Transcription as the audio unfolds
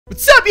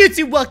What's up,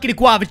 YouTube? Welcome to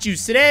Guava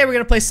Juice. Today we're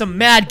gonna play some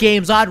mad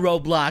games on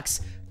Roblox.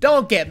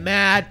 Don't get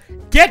mad,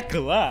 get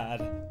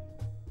glad.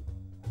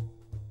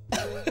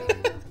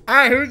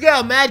 Alright, here we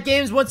go. Mad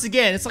games once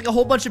again. It's like a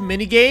whole bunch of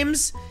mini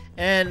games.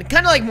 And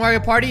kind of like Mario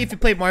Party if you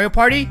played Mario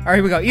Party. Alright,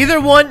 here we go. Either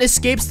one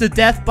escapes the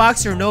death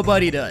box or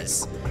nobody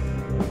does.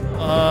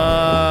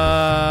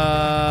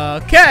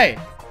 Okay.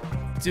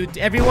 Dude,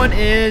 everyone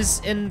is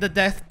in the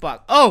death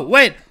box. Oh,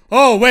 wait.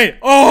 Oh, wait.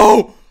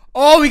 Oh,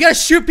 we gotta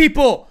shoot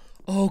people.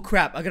 Oh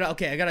crap, I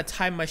gotta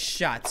time my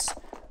shots.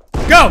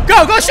 Go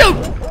shoot!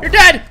 You're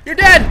dead! You're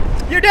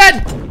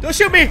dead! Don't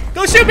shoot me!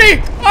 Don't shoot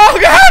me! Oh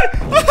god!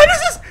 Oh,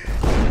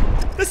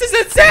 this is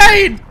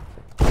insane!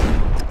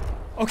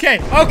 Okay,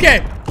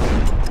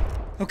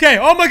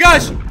 oh my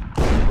gosh!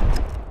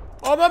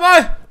 Oh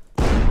my!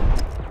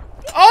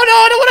 Oh no,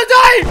 I don't wanna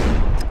die!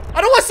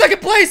 I don't want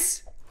second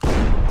place!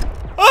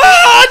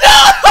 Oh no!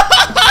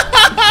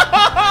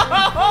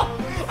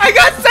 I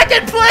got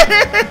second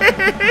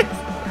place!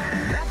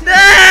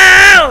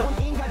 No!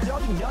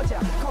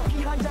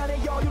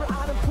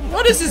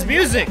 What is this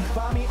music?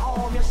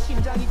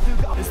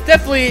 It's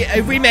definitely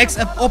a remix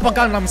of Oppa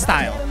Gangnam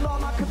Style.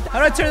 How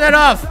do I turn that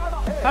off?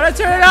 How do I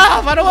turn it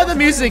off? I don't want the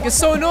music. It's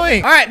so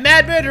annoying. Alright,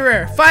 Mad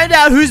Murderer. Find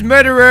out who's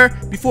murderer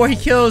before he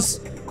kills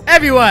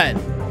everyone.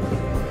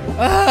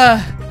 I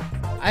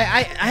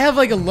have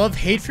like a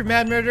love-hate for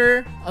Mad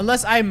Murderer.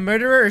 Unless I'm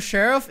murderer or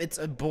sheriff, it's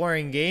a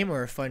boring game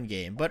or a fun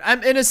game. But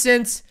I'm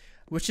innocent,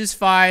 which is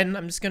fine.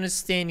 I'm just gonna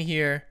stay in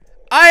here.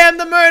 I am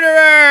the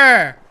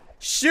murderer!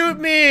 Shoot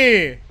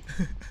me!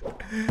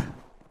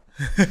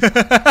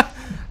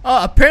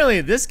 Oh, apparently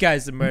this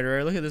guy's the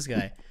murderer. Look at this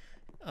guy.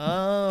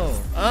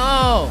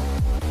 Oh.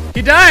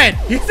 He died!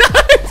 He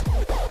died!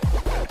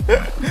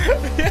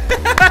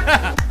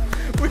 Yeah!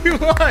 We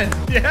won!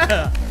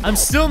 Yeah! I'm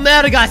still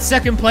mad I got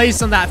second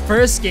place on that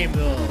first game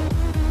though.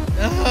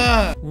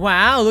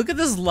 Wow, look at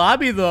this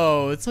lobby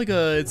though. It's like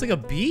a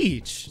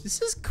beach.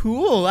 This is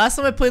cool. Last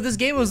time I played this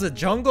game it was a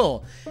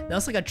jungle. Now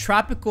it's like a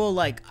tropical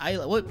like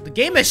island. What? The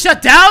game has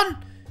shut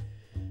down?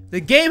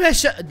 The game has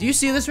shut. Do you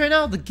see this right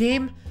now? The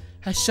game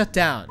has shut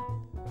down.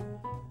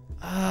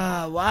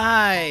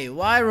 Why?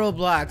 Why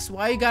Roblox?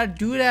 Why you gotta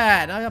do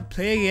that? Now I gotta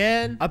play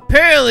again.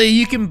 Apparently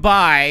you can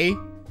buy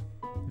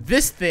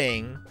this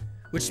thing,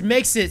 which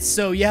makes it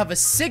so you have a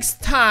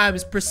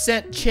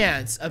 6%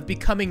 chance of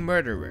becoming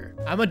murderer.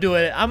 I'ma do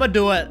it.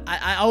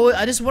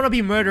 I just want to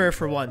be murderer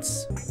for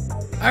once.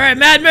 All right,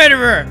 Mad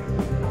Murderer.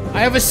 I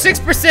have a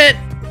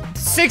 6%,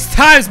 6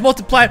 times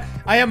multiplied.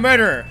 I am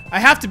murderer. I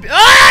have to be.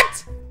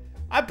 What?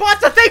 I bought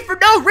the thing for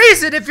no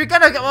reason. If you're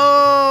gonna.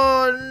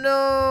 Oh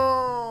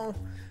no.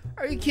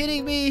 Are you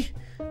kidding me?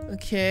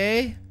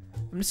 Okay.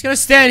 I'm just gonna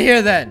stand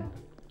here then.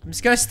 I'm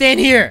just gonna stand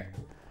here.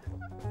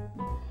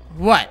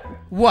 What?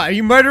 What? Are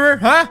you murderer?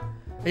 Huh?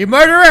 Are you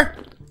murderer?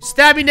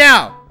 Stab me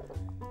now.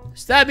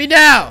 Stab me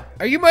now.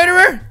 Are you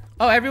murderer?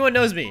 Oh, everyone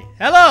knows me.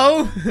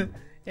 Hello.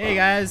 Hey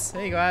guys.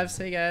 Hey Guavs.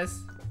 Hey guys.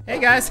 Hey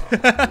guys.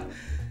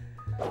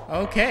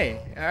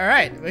 Okay. All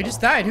right. We just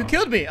died. Who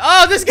killed me?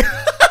 Oh, this guy.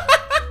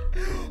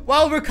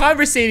 While we're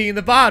conversating in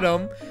the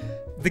bottom,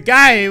 the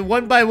guy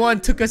one by one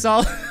took us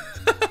all.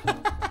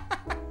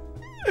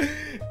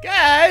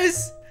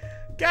 Guys,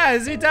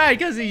 we died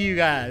because of you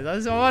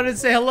guys. I wanted to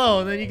say hello,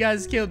 and then you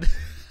guys killed.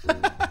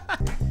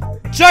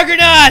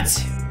 Juggernaut!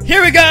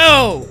 Here we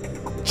go!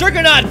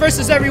 Juggernaut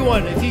versus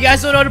everyone. If you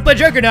guys don't know how to play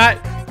Juggernaut,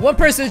 one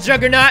person is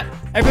Juggernaut,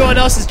 everyone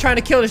else is trying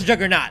to kill this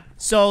Juggernaut.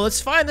 So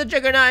let's find the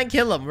Juggernaut and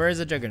kill him. Where is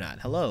the Juggernaut?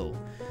 Hello.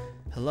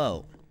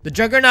 Hello. The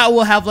Juggernaut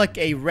will have like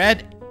a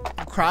red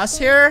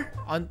crosshair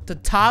on the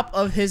top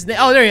of his name.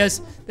 Oh, there he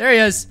is. There he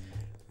is.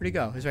 Where'd he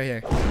go? He's right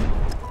here.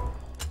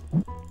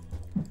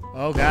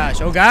 Oh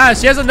gosh. Oh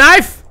gosh. He has a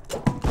knife.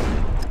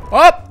 No,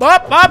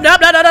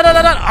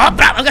 I'm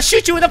gonna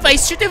shoot you in the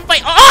face. Shoot you in the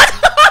face. Oh,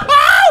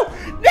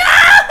 no!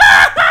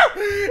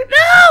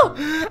 No!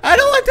 I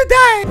don't want to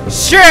die.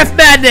 Sheriff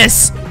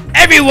madness.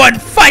 Everyone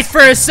fight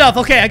for yourself.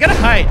 Okay, I gotta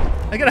hide.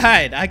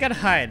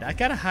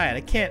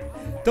 I can't.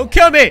 Don't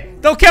kill me.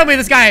 Don't kill me.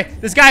 This guy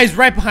is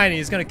right behind me.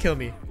 He's gonna kill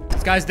me.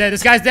 This guy's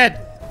dead.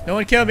 No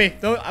one kill me.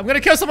 I'm gonna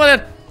kill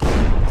someone.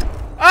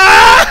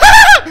 Ah!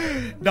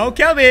 Don't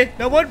kill me.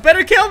 No one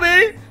better kill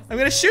me. I'm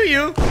gonna shoot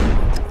you.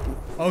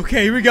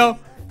 Okay, here we go.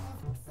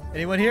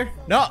 Anyone here?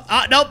 No,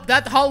 nope.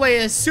 That hallway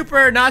is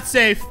super not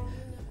safe.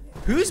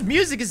 Whose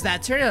music is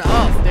that? Turn it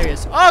off. There he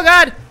is. Oh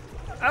god!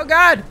 Oh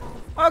god!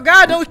 Oh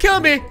god! Don't kill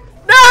me!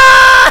 No!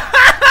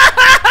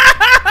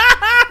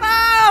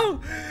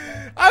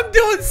 I'm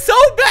doing so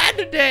bad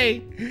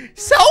today.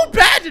 So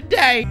bad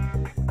today.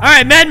 All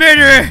right, Mad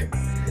Murderer.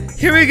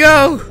 Here we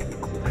go.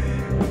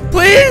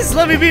 Please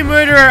let me be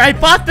murderer. I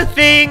bought the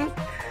thing.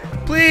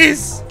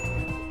 Please.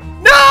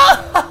 No!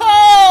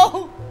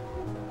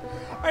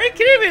 Are you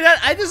kidding me? That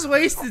I just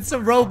wasted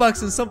some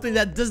Robux on something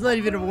that does not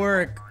even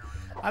work.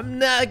 I'm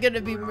not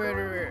gonna be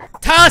murderer.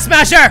 Tile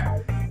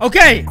Smasher!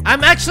 Okay,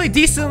 I'm actually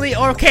decently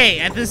okay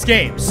at this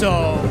game,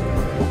 so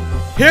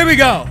here we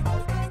go.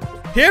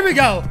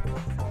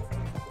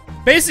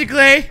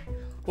 Basically,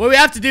 what we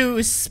have to do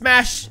is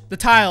smash the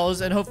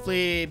tiles, and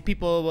hopefully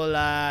people will,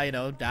 you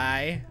know,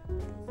 die.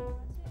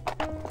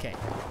 Okay.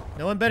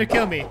 No one better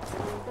kill me.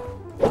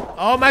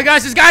 Oh my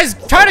gosh, this guy's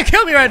trying to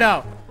kill me right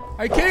now.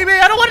 Are you kidding me?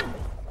 I don't want to.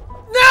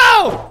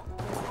 No!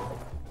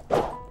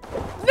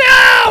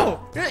 No!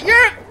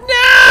 You're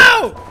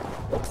no!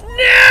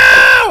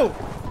 No!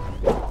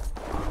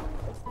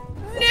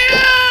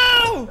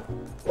 No!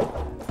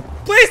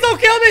 Please don't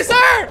kill me,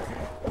 sir!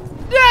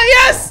 Yeah,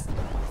 yes!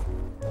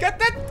 Get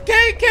that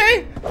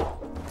KK!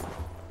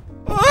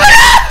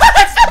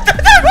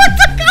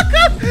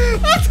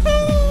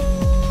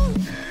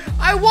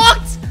 I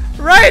walked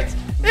right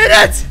in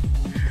it!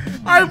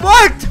 I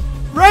walked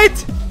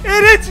right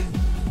in it!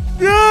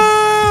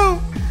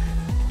 No!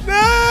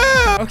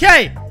 No!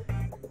 Okay!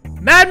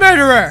 Mad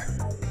murderer!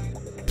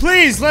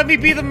 Please let me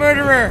be the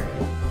murderer!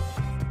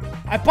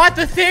 I bought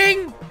the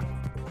thing!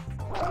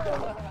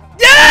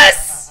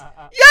 Yes!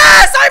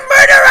 Yes! I'm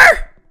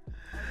murderer!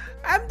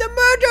 I'm the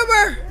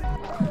murderer!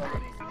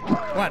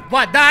 What?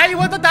 What? Die? You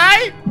want to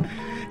die?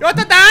 You want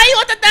to die? You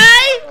want to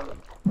die?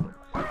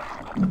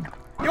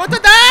 You want to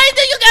die?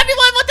 Do you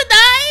everyone want to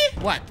die?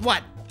 What?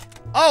 What?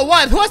 Oh,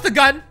 what? Who has the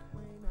gun?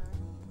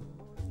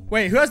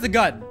 Wait, who has the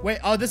gun? Wait,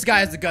 oh, this guy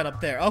has the gun up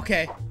there.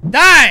 Okay.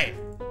 Die!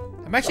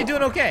 I'm actually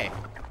doing okay.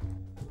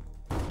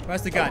 Who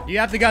has the gun? You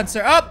have the gun,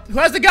 sir. Oh, who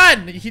has the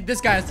gun?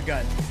 This guy has the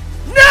gun.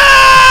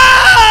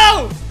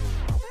 No!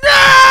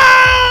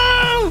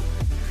 No!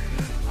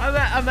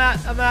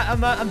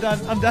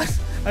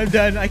 I'm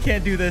done. I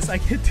can't do this. I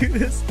can't do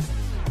this.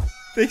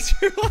 Thanks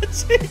for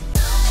watching.